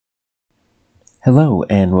Hello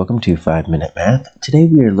and welcome to 5-Minute Math. Today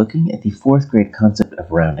we are looking at the 4th grade concept of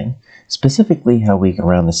rounding, specifically how we can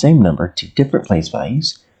round the same number to different place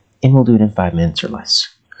values, and we'll do it in 5 minutes or less.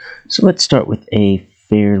 So let's start with a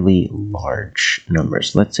fairly large number.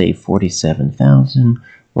 So let's say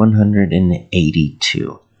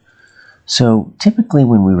 47,182. So typically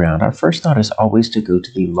when we round, our first thought is always to go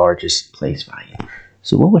to the largest place value.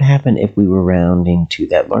 So what would happen if we were rounding to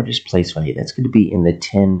that largest place value? That's going to be in the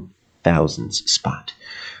 10,000s spot.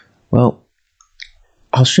 Well,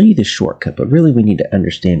 I'll show you the shortcut, but really we need to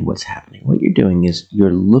understand what's happening. What you're doing is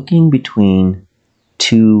you're looking between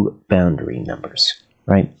two boundary numbers,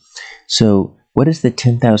 right? So what is the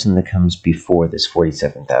 10,000 that comes before this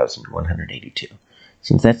 47,182?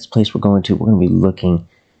 Since that's the place we're going to be looking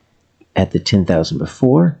at the 10,000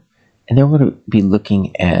 before, and then we're going to be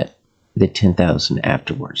looking at the 10,000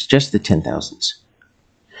 afterwards, just the 10,000s.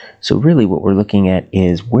 So really what we're looking at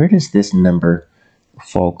is where does this number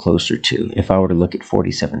fall closer to? If I were to look at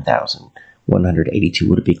 47,182,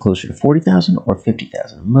 would it be closer to 40,000 or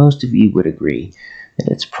 50,000? Most of you would agree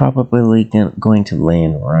that it's probably going to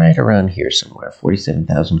land right around here somewhere,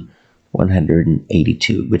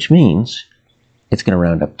 47,182, which means it's going to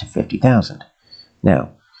round up to 50,000. Now,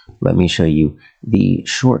 let me show you the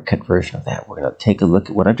shortcut version of that. We're going to take a look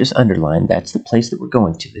at what I've just underlined. That's the place that we're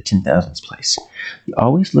going to, the 10,000s place. You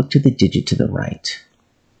always look to the digit to the right.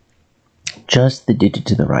 Just the digit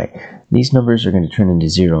to the right. These numbers are going to turn into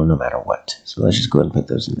 0 no matter what. So let's just go ahead and put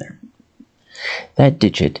those in there. That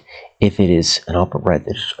digit, if it is, and I'll put right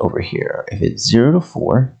this over here, if it's 0 to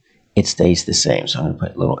 4, it stays the same. So I'm going to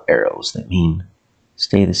put little arrows that mean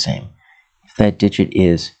stay the same. If that digit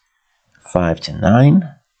is 5 to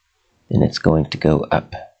 9, then it's going to go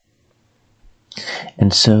up.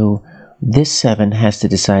 And so this 7 has to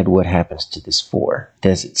decide what happens to this 4.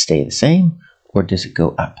 Does it stay the same or does it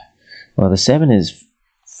go up? Well, the 7 is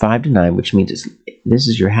 5 to 9, which means this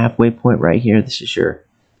is your halfway point right here. This is your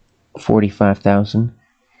 45,000.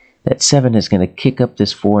 That 7 is going to kick up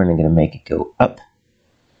this 4 and they're going to make it go up.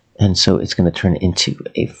 And so it's going to turn into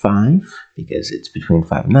a 5 because it's between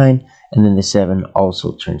 5 and 9. And then the 7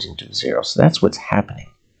 also turns into a 0. So that's what's happening.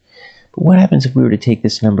 But what happens if we were to take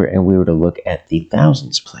this number and we were to look at the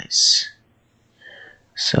thousands place?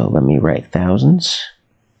 So let me write thousands.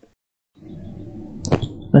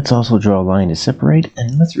 Let's also draw a line to separate,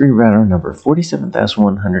 and let's rewrite our number,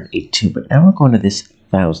 47,182. But now we're going to this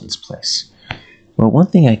thousands place. Well, one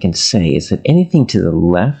thing I can say is that anything to the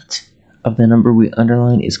left of the number we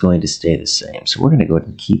underline is going to stay the same. So we're going to go ahead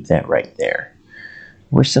and keep that right there.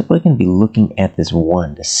 We're simply going to be looking at this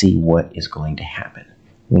 1 to see what is going to happen.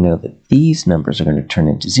 We know that these numbers are going to turn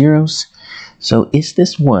into zeros. So is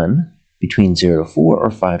this 1 between 0 to 4 or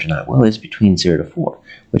 5 to 9? Well, it's between 0 to 4,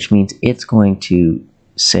 which means it's going to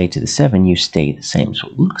say to the 7, you stay the same. So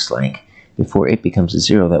it looks like before it becomes a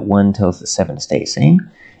 0, that 1 tells the 7 to stay the same.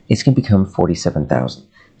 It's going to become 47,000.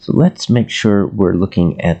 So let's make sure we're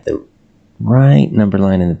looking at the right number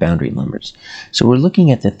line in the boundary numbers. So we're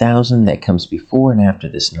looking at the 1,000 that comes before and after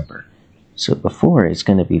this number. So before it's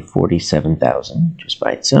going to be 47,000 just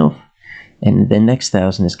by itself, and the next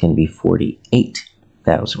 1,000 is going to be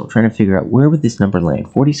 48,000. We're trying to figure out where would this number land.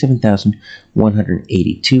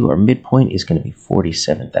 47,182. Our midpoint is going to be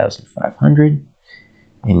 47,500.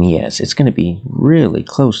 And yes, it's going to be really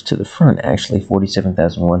close to the front. Actually,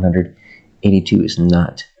 47,182 is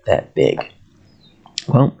not that big.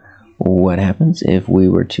 Well, what happens if we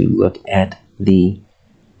were to look at the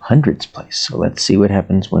hundreds place? So let's see what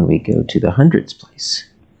happens when we go to the hundreds place.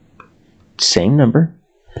 Same number.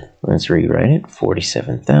 Let's rewrite it.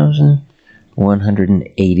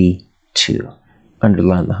 47,182.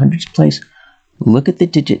 Underline the hundreds place. Look at the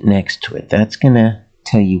digit next to it. That's going to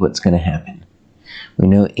tell you what's going to happen. We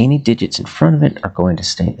know any digits in front of it are going to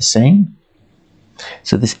stay the same.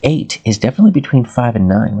 So this 8 is definitely between 5 and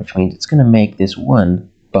 9, which means it's going to make this 1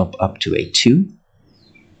 bump up to a 2.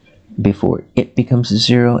 Before it becomes a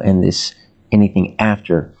 0, and this anything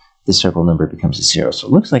after the circle number becomes a 0. So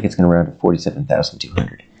it looks like it's going to round to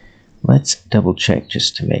 47,200. Let's double check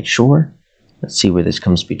just to make sure. Let's see where this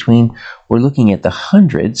comes between. We're looking at the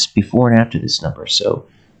hundreds before and after this number. So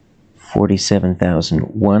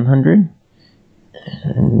 47,100,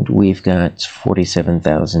 and we've got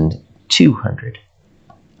 47,200.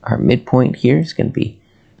 Our midpoint here is going to be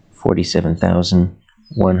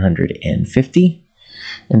 47,150.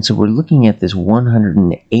 And so we're looking at this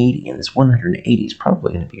 180, and this 180 is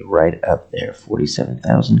probably going to be right up there,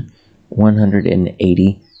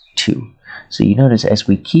 47,182. So you notice as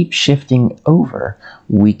we keep shifting over,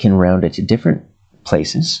 we can round it to different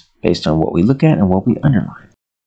places based on what we look at and what we underline.